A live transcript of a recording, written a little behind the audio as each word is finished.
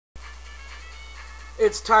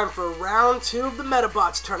It's time for round 2 of the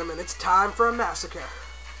Medabots Tournament. It's time for a massacre.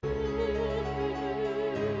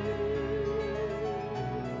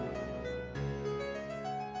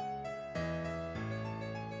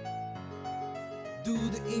 Do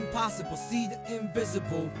the impossible, see the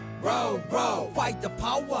invisible. Row, row, fight the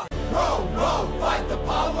power. Row, row, fight the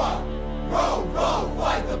power. Row, row,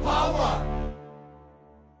 fight the power.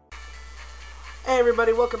 Hey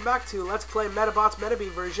everybody, welcome back to Let's Play Medabots Metabee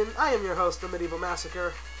version. I am your host,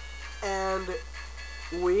 TheMedievalMassacre, and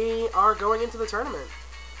we are going into the tournament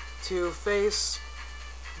to face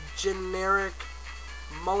generic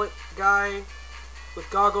mullet guy with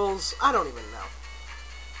goggles. I don't even know.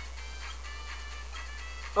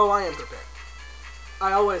 Oh, I am prepared.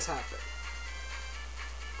 I always have been.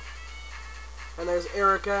 And there's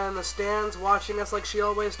Erica in the stands watching us like she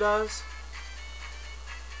always does.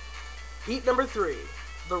 Heat number 3.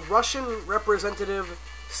 The Russian representative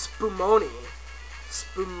Spumoni.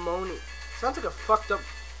 Spumoni. Sounds like a fucked up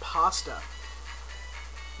pasta.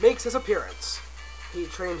 Makes his appearance. He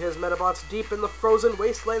trained his Medabots deep in the frozen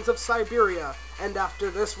wastelands of Siberia, and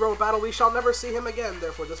after this Robattle we shall never see him again,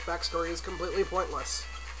 therefore this backstory is completely pointless.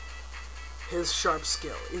 His sharp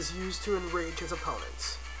skill is used to enrage his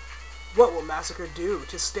opponents. What will Massacre do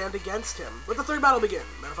to stand against him? Let the third battle begin.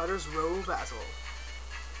 Metafighters Robattle.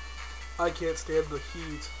 I can't stand the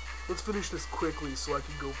heat. Let's finish this quickly so I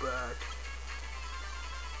can go back.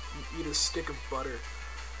 Eat a stick of butter.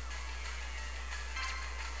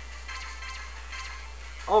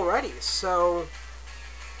 Alrighty, so...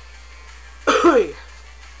 in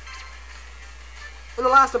the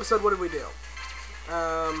last episode, what did we do?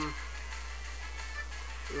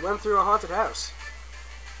 We went through a haunted house.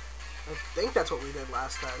 I think that's what we did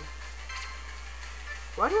last time.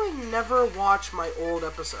 Why do I never watch my old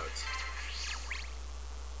episodes?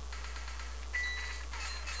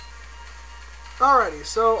 Alrighty,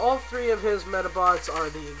 so all 3 of his Medabots are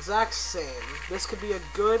the exact same. This could be a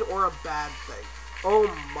good or a bad thing. Oh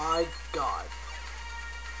my god.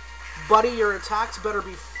 Buddy, your attacks better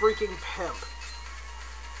be freaking pimp.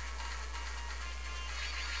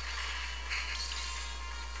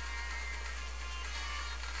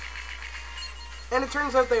 And it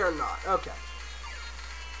turns out they are not. Okay.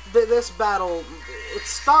 This battle, it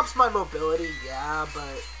stops my mobility, yeah,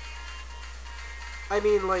 but... I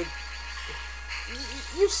mean, like...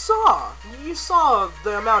 You saw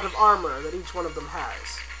the amount of armor that each one of them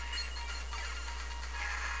has.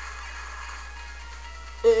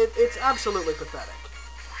 It's absolutely pathetic.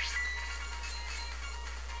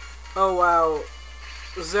 Oh wow,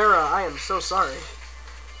 Zera, I am so sorry.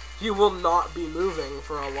 You will not be moving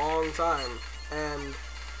for a long time, and...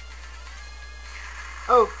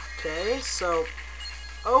 Okay, so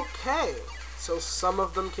some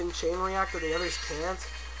of them can chain react and the others can't?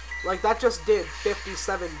 Like, that just did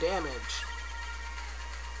 57 damage.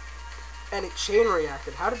 And it chain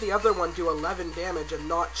reacted. How did the other one do 11 damage and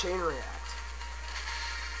not chain react?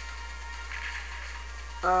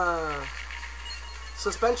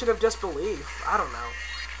 Suspension of disbelief. I don't know.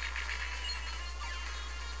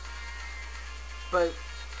 But,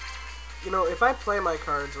 you know, if I play my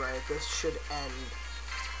cards right, this should end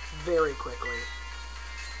very quickly.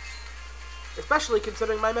 Especially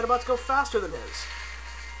considering my Medabots go faster than his.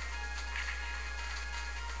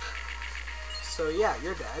 So yeah,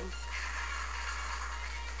 you're dead.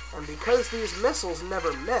 And because these missiles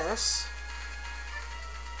never miss,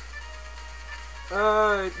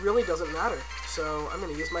 it really doesn't matter. So I'm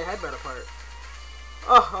gonna use my head Metapart.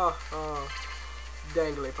 Oh,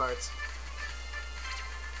 dangly parts.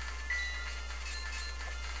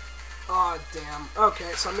 Oh damn.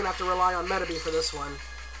 Okay, so I'm gonna have to rely on Metabee for this one.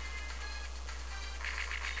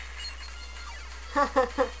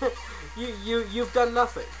 You've done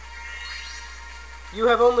nothing. You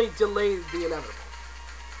have only delayed the inevitable.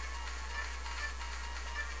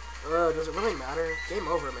 Does it really matter? Game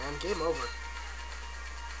over, man. Game over.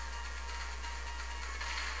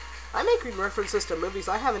 I'm making references to movies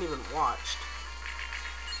I haven't even watched.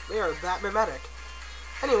 They are that mimetic.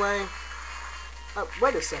 Anyway,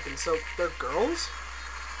 wait a second. So they're girls?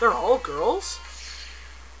 They're all girls?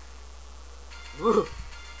 Woo.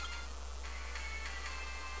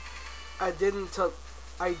 I didn't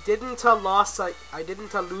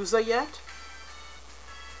lose yet.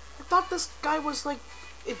 I thought this guy was like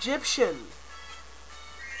Egyptian.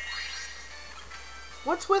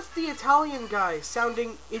 What's with the Italian guy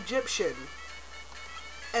sounding Egyptian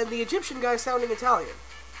and the Egyptian guy sounding Italian?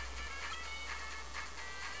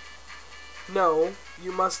 No,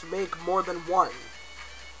 you must make more than one.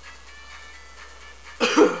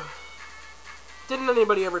 Didn't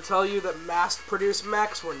anybody ever tell you that mass-produced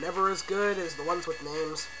mechs were never as good as the ones with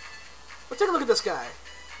names? Let's take a look at this guy.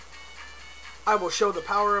 I will show the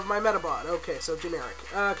power of my Medabot. Okay, so generic.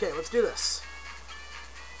 Okay, let's do this.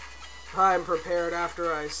 I'm prepared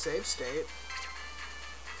after I save state.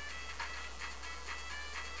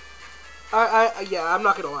 Yeah, I'm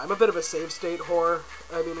not gonna lie. I'm a bit of a save state whore.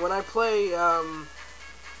 I mean, when I play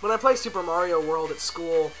Super Mario World at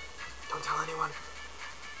school, don't tell anyone.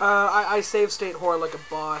 I save state whore like a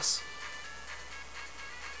boss.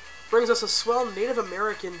 Brings us a swell Native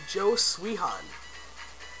American Joe Swehan.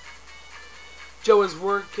 Joe is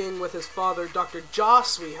working with his father, Dr. Ja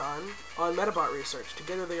Swehan, on Medabot research.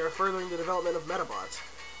 Together they are furthering the development of Medabots.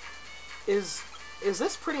 Is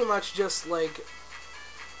this pretty much just like...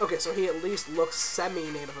 Okay, so he at least looks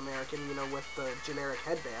semi-Native American, you know, with the generic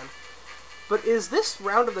headband. But is this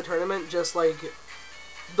round of the tournament just like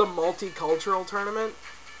the multicultural tournament?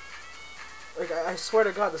 Like, I swear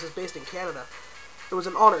to God, this is based in Canada. It was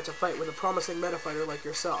an honor to fight with a promising metafighter like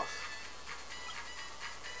yourself.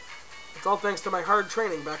 It's all thanks to my hard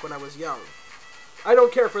training back when I was young. I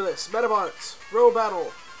don't care for this. Medabots,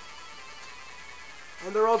 Robattle.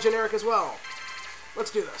 And they're all generic as well.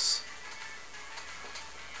 Let's do this.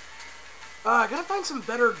 I gotta find some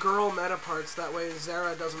better girl meta parts, that way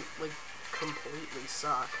Zara doesn't, like, completely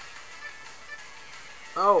suck.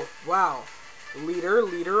 Oh, wow. Leader,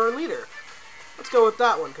 leader, or leader. Let's go with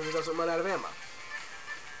that one, because it doesn't run out of ammo.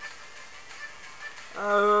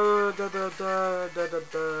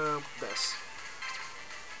 This.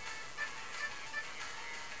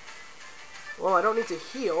 Well, I don't need to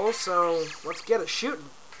heal, so let's get it shooting.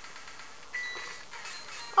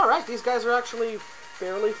 Alright, these guys are actually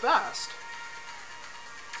fairly fast.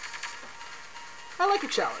 I like a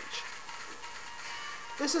challenge.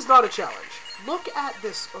 This is not a challenge. Look at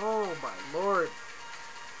this. Oh my lord.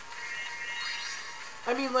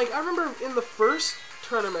 I mean, like, I remember in the first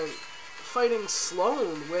tournament fighting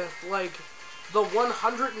Sloan with, like, the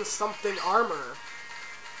 100 and something armor.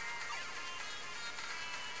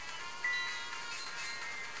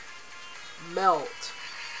 Melt.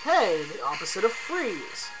 Hey, the opposite of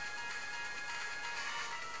freeze.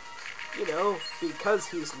 You know, because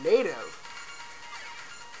he's native.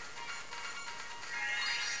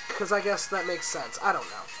 Because I guess that makes sense. I don't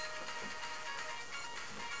know.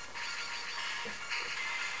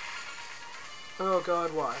 Oh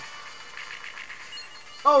god, why?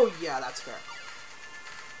 Oh yeah, that's fair.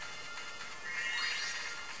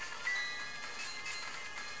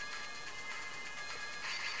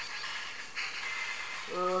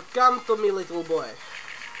 Come to me, little boy.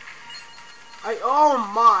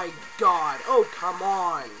 Oh my god. Oh, come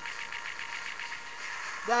on.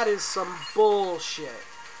 That is some bullshit.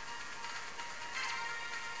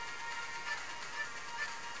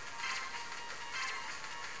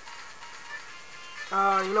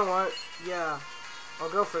 You know what? Yeah. I'll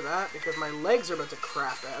go for that, because my legs are about to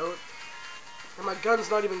crap out. And my gun's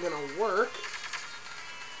not even gonna work.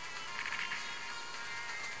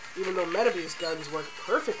 Even though Metabee's guns work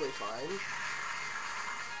perfectly fine.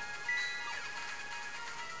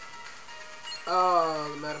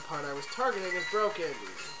 Oh, the meta part I was targeting is broken.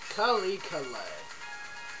 Kali Kale.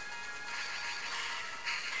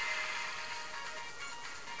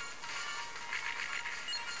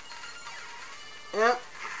 Yep.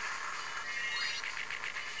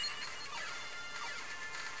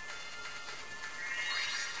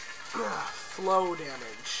 Flow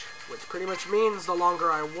damage, which pretty much means the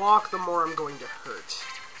longer I walk, the more I'm going to hurt.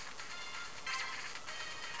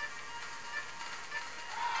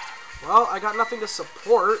 Well, I got nothing to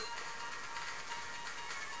support.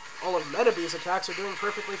 All of Metabee's attacks are doing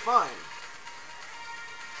perfectly fine.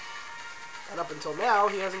 And up until now,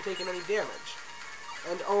 he hasn't taken any damage.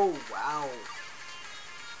 And oh, wow.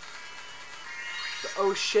 The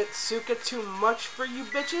oh shit Suka too much for you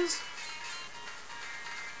bitches?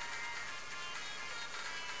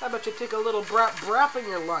 How about you take a little brap in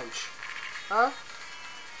your lunch? Huh?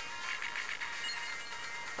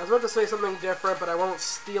 I was about to say something different, but I won't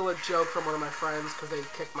steal a joke from one of my friends because they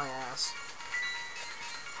kicked my ass.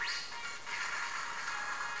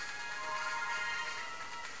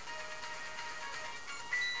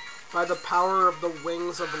 By the power of the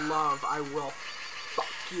wings of love, I will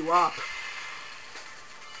fuck you up.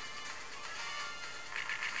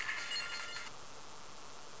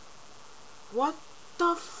 What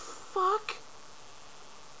the fuck?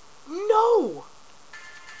 No!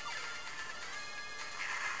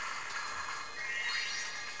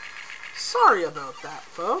 Sorry about that,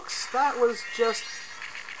 folks. That was just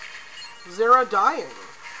Zera dying.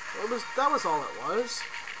 That was all it was.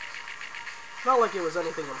 Not like it was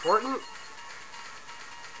anything important.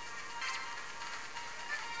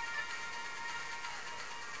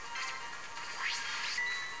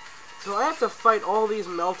 So I have to fight all these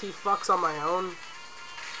melty fucks on my own.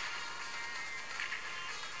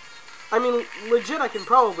 I mean, legit, I can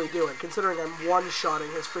probably do it, considering I'm one-shotting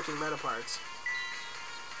his freaking Medaparts.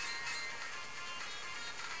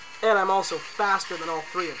 And I'm also faster than all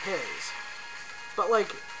three of his. But,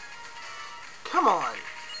 like, come on.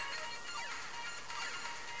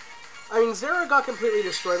 I mean, Zera got completely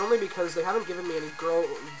destroyed only because they haven't given me any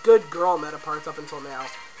good girl Medaparts up until now.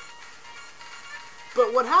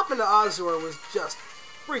 But what happened to Azure was just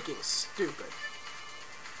freaking stupid.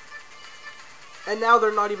 And now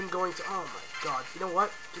they're not even going to... Oh my god. You know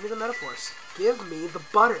what? Give me the Metaforce. Give me the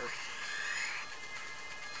butter.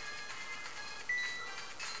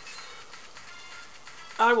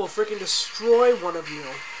 I will freaking destroy one of you.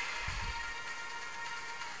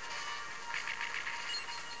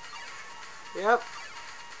 Yep.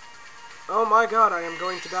 Oh my god, I am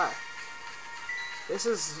going to die. This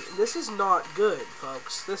is not good,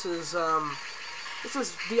 folks. This is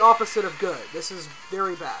the opposite of good. This is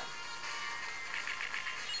very bad.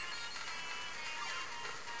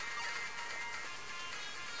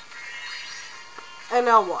 And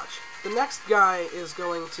now watch. The next guy is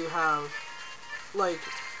going to have, like,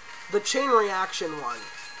 the chain reaction one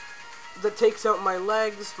that takes out my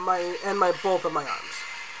legs, and both of my arms.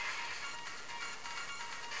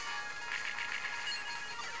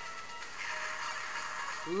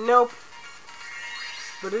 Nope.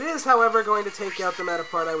 But it is, however, going to take out the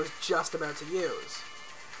Metapart I was just about to use.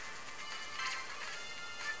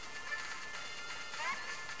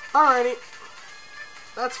 Alrighty.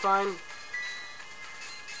 That's fine.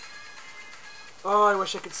 Oh, I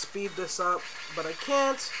wish I could speed this up, but I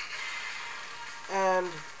can't. And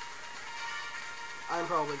I'm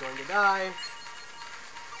probably going to die.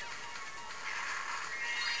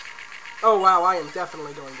 Oh wow, I am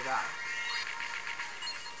definitely going to die.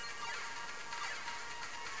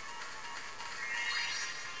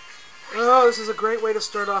 Oh, this is a great way to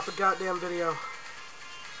start off a goddamn video.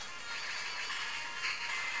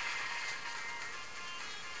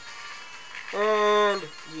 And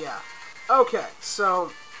yeah. Okay,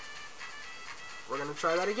 so we're gonna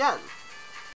try that again.